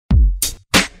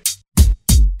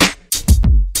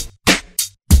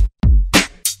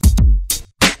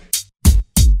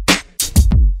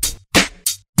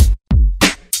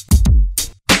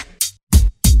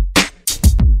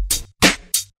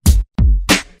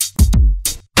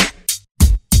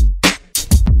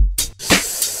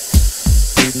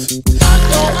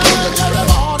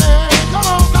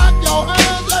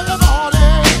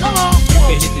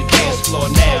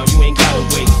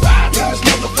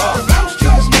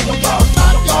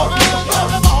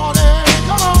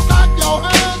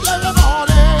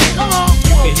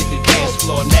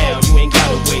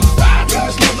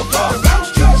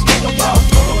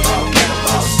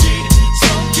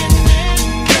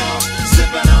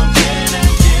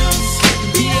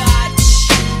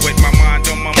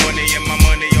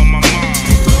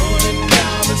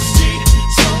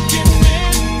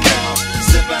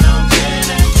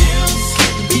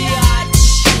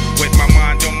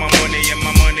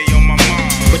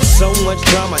So much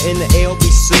drama in the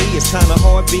LBC. It's kinda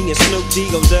hard being Snoop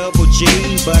D-O double G,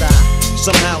 but I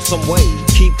somehow, some way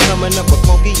keep coming up with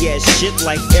funky ass shit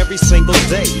like every single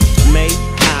day. May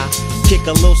I kick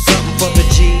a little something for the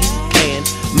G and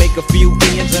make a few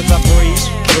ends as I breeze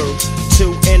through 2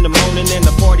 in the morning and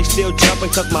the party still jumping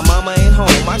cause my mama ain't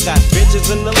home. I got bitches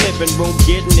in the living room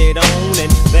getting it on and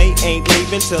they ain't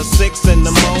leaving till 6 in the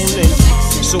morning.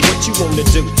 So what you wanna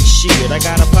do? Shit, I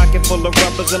got a pocket full of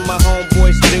rubbers and my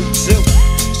homeboys do too.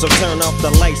 So turn off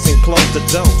the lights and close the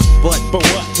door. But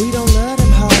what? We don't love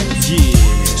them hoes. Yeah.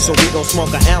 So we gon'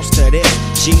 smoke an ounce to this.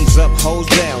 G's up, hoes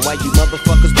down, while you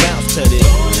motherfuckers bounce to this.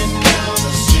 Rolling down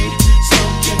the street,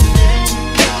 smoking in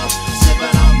out,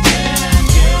 sipping on gin and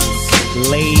juice.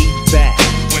 Laid back.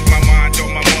 With my mind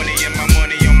on my money and my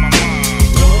money on my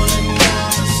mind. Rolling down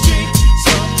the street,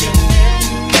 smoking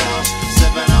in out,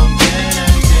 sipping on gin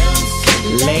and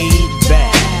juice. Laid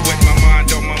back. With my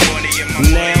mind on my money and my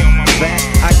money on my Back.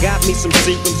 mind. I got me some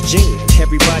Seagram's gin.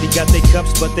 Everybody got their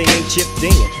cups, but they ain't chipped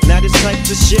in. Now this type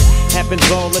of shit happens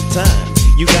all the time.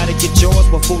 You gotta get yours,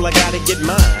 but fool, I gotta get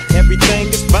mine. Everything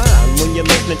is fine when you're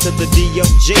listening to the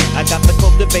D.O.G. I got the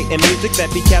cultivating music that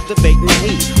be captivating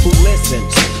he who listens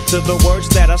to the words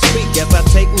that I speak as I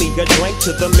take me a drink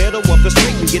to the middle of the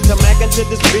street and get to mackin' to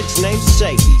this bitch named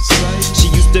Shady.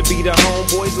 She used to be the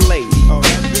homeboy's lady.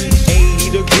 80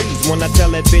 degrees when I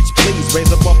tell that bitch, please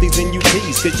raise up off these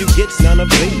NUTs, cause you get none of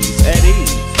these at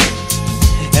ease.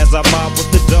 As I mob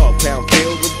with the dog pound,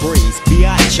 feel the breeze.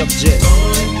 B.I.Ch. up just.